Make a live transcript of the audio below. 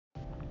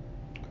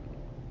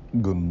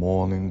Good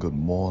morning, good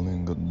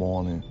morning, good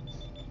morning.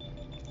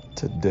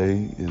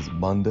 Today is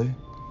Monday,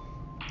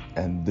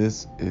 and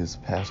this is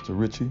Pastor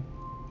Richie.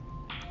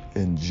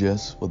 And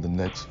just for the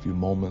next few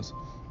moments,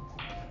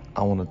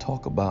 I want to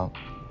talk about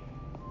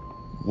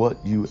what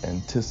you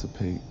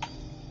anticipate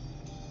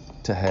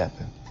to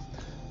happen.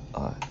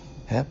 Uh,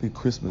 Happy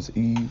Christmas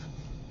Eve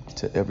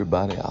to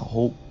everybody. I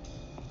hope,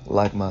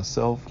 like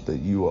myself, that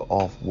you are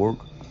off work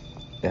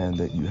and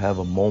that you have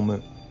a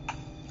moment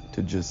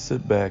to just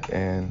sit back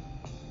and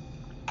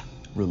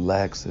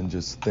relax and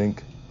just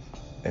think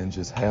and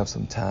just have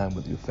some time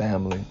with your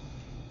family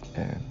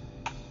and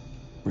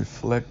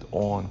reflect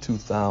on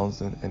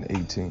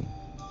 2018.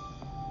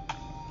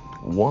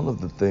 One of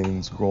the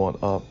things growing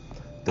up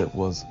that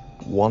was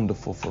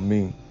wonderful for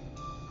me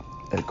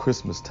at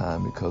Christmas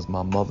time, because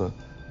my mother,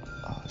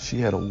 she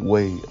had a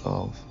way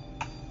of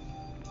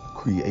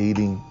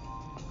creating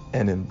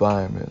an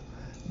environment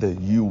that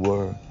you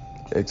were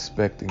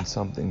expecting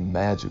something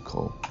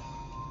magical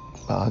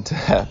to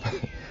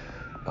happen.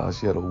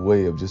 She had a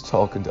way of just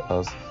talking to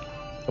us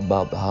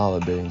about the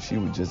holiday, and she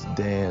would just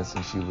dance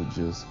and she would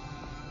just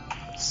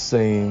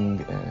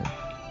sing, and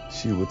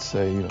she would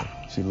say,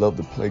 she loved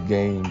to play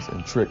games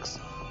and tricks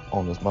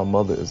on us. My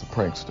mother is a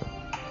prankster,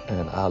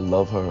 and I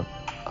love her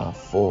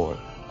for it.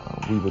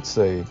 We would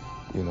say,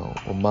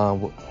 well,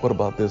 Mom, what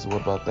about this?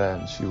 What about that?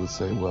 And she would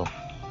say, well,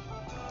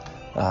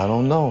 I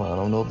don't know. I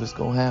don't know if this is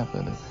going to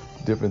happen. And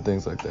different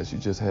things like that. She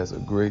just has a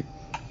great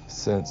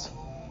sense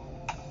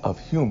of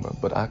humor.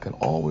 But I can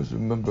always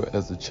remember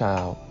as a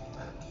child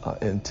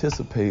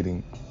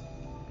anticipating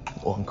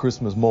on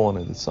Christmas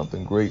morning that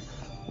something great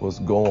was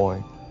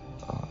going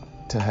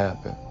to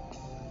happen.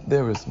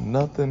 There is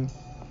nothing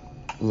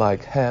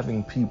like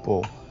having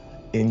people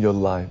in your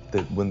life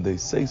that when they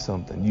say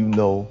something,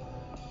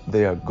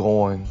 they are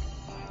going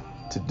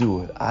to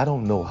do it. I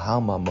don't know how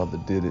my mother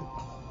did it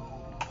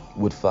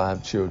with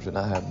 5 children.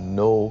 I have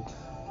no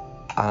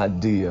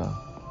idea.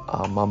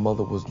 My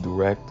mother was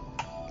direct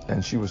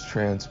and she was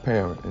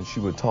transparent, and she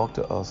would talk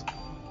to us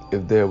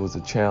if there was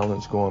a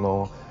challenge going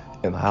on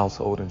in the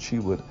household, and she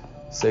would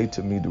say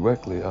to me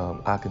directly,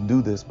 I can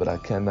do this, but I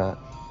cannot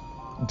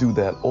do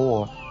that,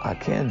 or I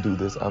can do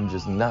this, I'm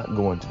just not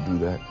going to do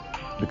that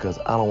because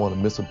I don't want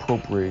to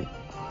misappropriate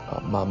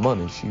my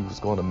money. She was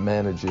going to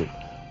manage it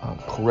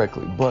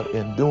correctly. But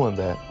in doing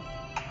that,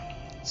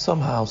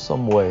 somehow,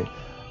 some way,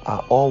 I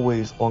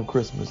always on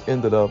Christmas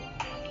ended up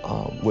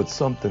with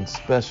something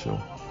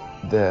special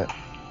that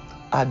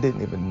I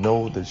didn't even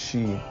know that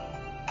she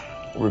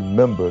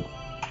remembered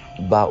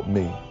about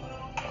me.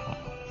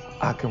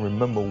 I can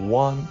remember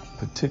one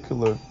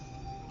particular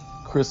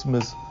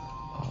Christmas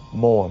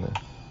morning.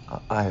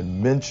 I had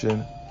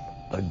mentioned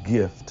a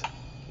gift,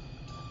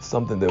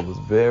 something that was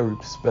very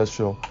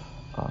special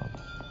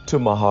to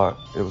my heart.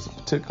 It was a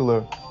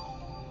particular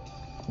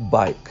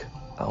bike.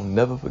 I'll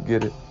never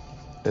forget it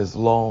as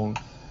long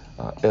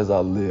as I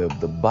live.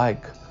 The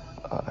bike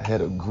had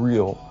a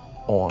grill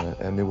on it,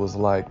 and it was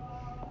like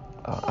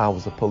I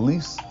was a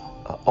police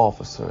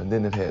officer, and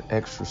then it had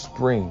extra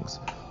springs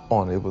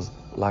on it. It was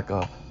like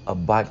a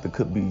bike that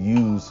could be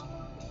used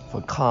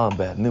for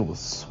combat, and it was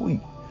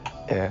sweet.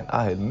 And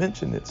I had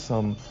mentioned it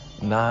some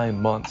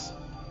 9 months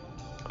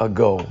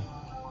ago,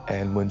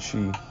 and when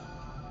she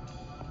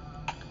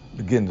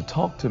began to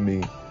talk to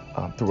me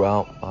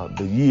throughout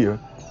the year,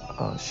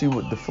 she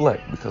would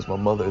deflect because my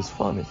mother is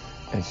funny,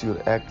 and she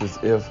would act as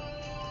if,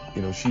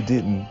 she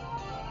didn't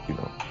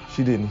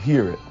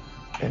hear it,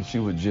 and she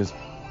would just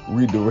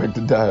redirect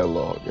the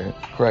dialogue and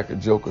crack a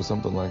joke or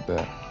something like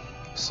that.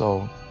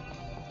 So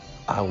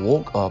I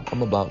woke up,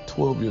 I'm about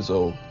 12 years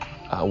old.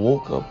 I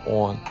woke up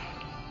on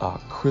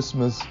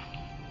Christmas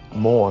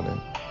morning,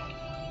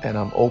 and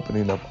I'm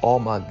opening up all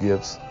my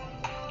gifts,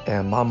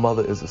 and my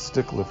mother is a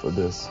stickler for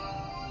this.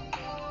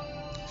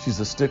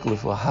 She's a stickler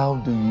for how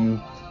do you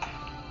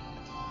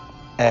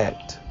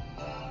act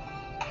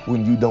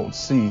when you don't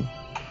see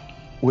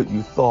what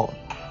you thought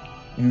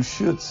you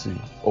should see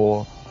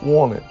or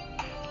wanted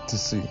to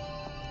see.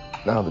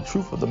 Now, the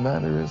truth of the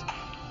matter is,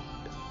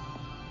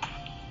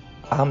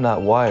 I'm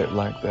not wired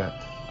like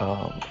that.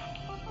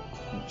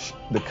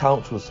 The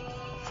couch was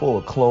full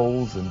of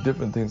clothes and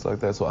different things like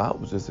that, so I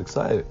was just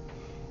excited.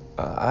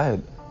 I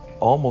had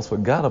almost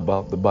forgot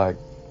about the bike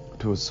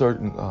to a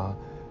certain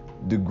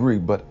degree,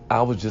 but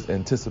I was just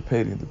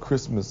anticipating the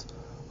Christmas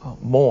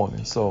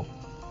morning. So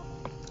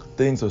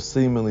things are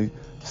seemingly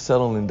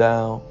settling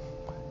down,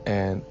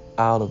 and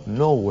out of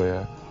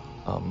nowhere,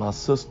 my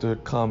sister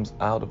comes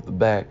out of the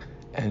back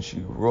and she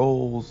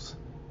rolls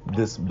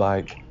this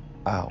bike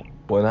out.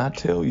 When I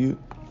tell you,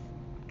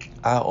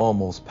 I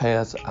almost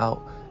passed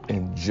out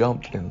and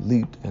jumped and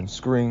leaped and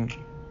screamed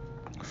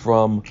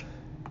from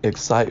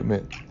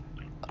excitement.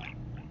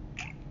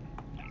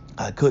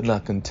 I could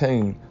not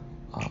contain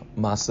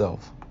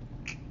myself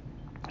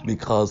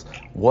because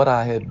what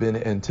I had been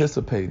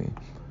anticipating,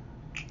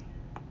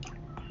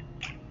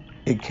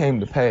 it came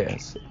to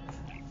pass.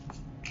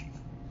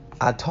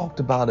 I talked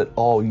about it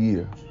all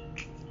year,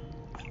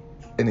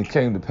 and it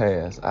came to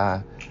pass.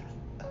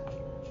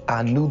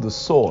 I knew the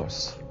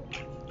source.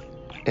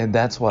 And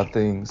that's why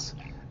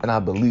and I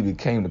believe it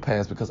came to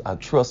pass because I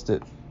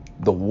trusted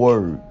the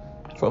word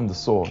from the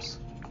source.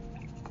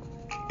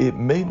 It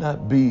may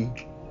not be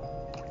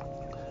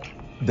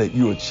that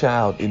you're a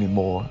child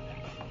anymore,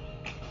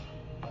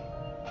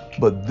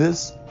 but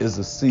this is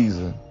a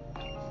season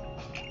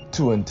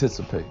to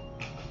anticipate.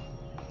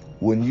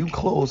 When you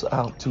close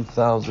out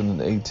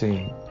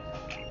 2018,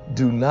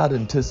 do not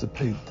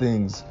anticipate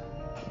things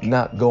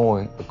not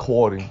going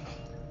according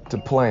to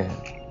plan,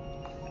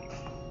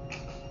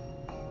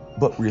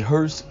 but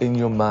rehearse in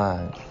your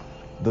mind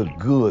the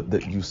good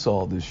that you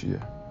saw this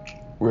year.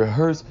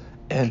 Rehearse,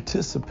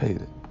 anticipate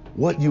it.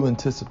 What you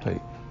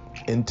anticipate.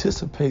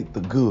 Anticipate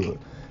the good.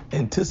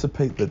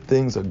 Anticipate that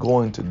things are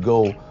going to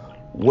go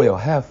well.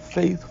 Have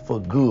faith for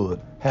good.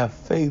 Have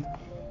faith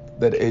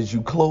that as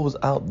you close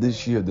out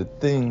this year, that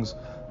things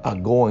are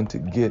going to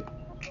get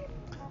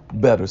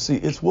better. See,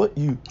 it's what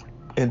you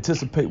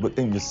anticipate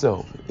within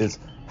yourself. It's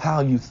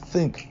how you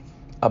think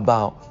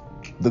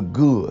about the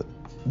good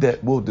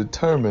that will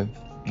determine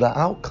the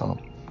outcome.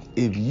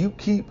 If you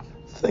keep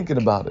thinking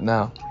about it,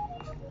 now,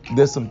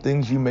 there's some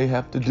things you may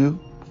have to do.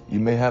 You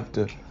may have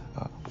to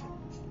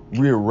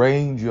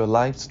rearrange your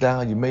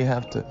lifestyle. You may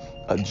have to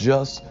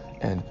adjust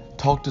and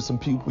talk to some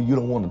people you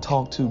don't want to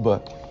talk to.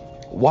 But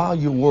while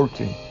you're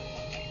working,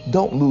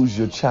 don't lose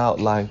your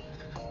childlike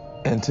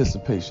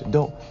anticipation.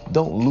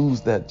 Don't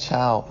lose that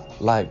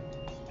childlike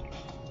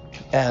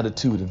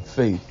attitude and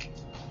faith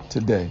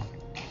today.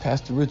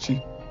 Pastor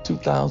Richie,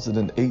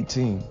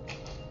 2018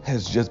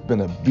 has just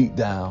been a beat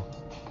down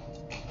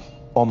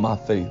on my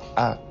faith.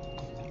 I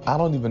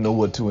don't even know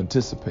what to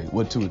anticipate,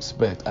 what to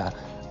expect. I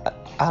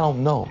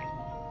don't know.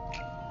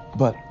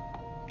 But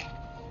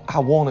I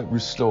want it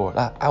restored.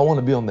 I want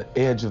to be on the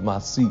edge of my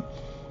seat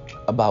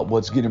about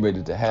what's getting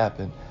ready to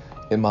happen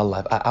in my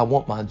life. I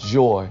want my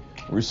joy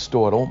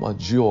restored. I want my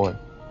joy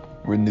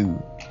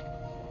renewed.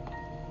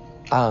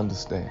 I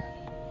understand.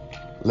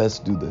 Let's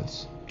do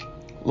this.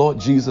 Lord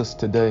Jesus,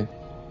 today,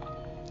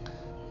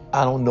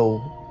 I don't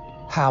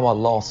know how I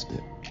lost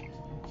it.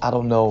 I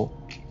don't know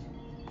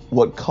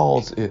what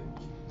caused it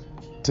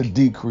to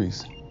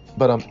decrease.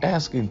 But I'm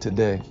asking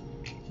today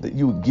that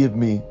you would give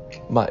me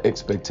my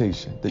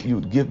expectation, that you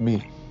would give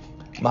me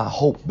my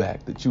hope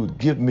back, that you would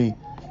give me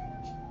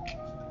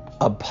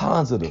a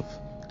positive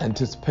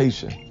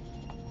anticipation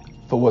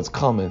for what's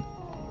coming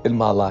in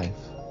my life.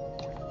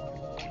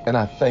 And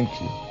I thank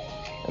you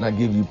and I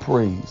give you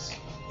praise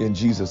in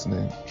Jesus'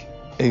 name.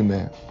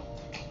 Amen.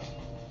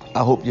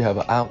 I hope you have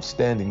an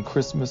outstanding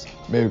Christmas.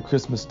 Merry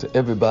Christmas to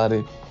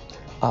everybody.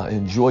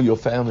 Enjoy your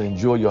family.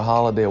 Enjoy your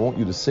holiday. I want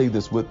you to say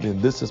this with me.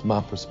 And this is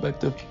my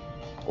perspective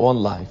on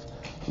life.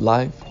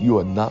 Life, you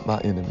are not my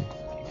enemy.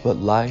 But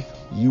life,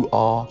 you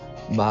are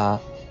my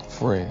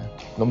friend.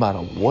 No matter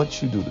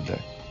what you do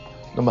today,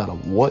 no matter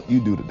what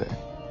you do today,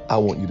 I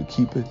want you to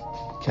keep it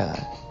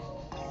kind.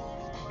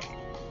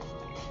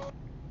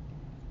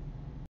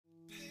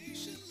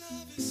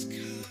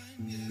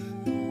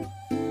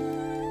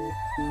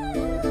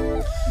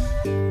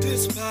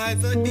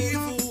 Despite the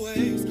evil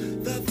ways,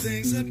 the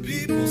things that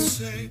people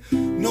say,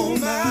 no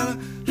matter,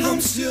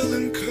 I'm still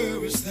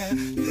encouraged that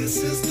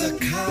this is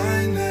the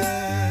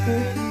kindness